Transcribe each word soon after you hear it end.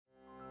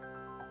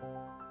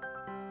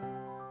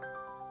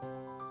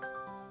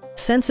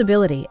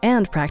sensibility,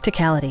 and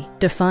practicality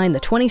define the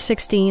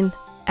 2016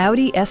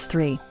 Audi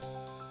S3.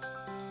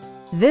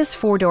 This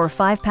four-door,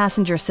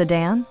 five-passenger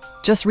sedan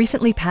just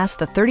recently passed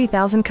the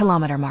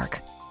 30,000-kilometer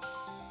mark.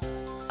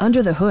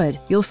 Under the hood,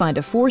 you'll find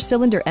a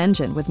four-cylinder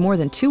engine with more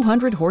than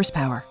 200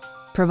 horsepower,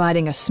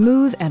 providing a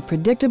smooth and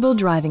predictable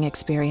driving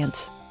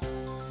experience.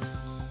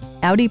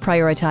 Audi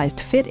prioritized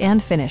fit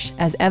and finish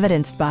as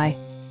evidenced by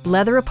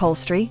leather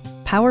upholstery,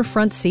 power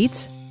front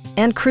seats,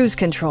 and cruise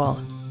control.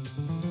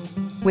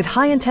 With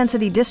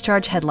high-intensity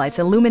discharge headlights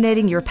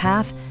illuminating your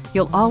path,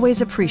 you'll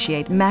always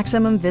appreciate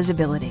maximum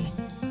visibility.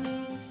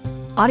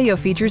 Audio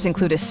features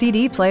include a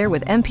CD player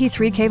with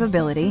MP3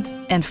 capability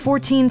and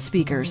 14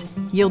 speakers,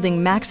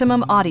 yielding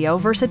maximum audio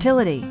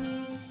versatility.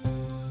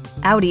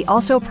 Audi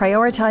also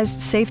prioritized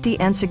safety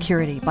and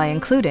security by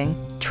including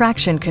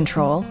traction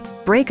control,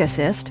 brake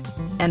assist,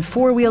 and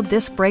four-wheel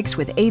disc brakes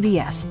with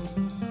ABS.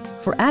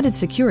 For added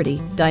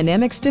security,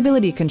 dynamic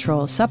stability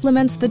control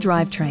supplements the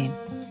drivetrain.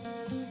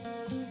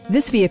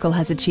 This vehicle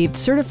has achieved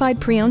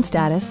certified pre-owned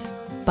status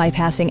by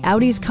passing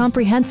Audi's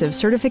comprehensive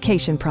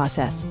certification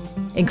process,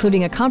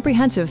 including a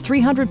comprehensive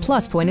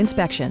 300+ point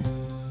inspection.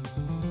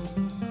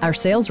 Our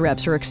sales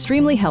reps are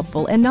extremely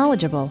helpful and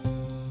knowledgeable.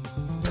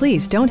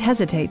 Please don't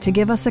hesitate to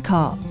give us a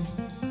call.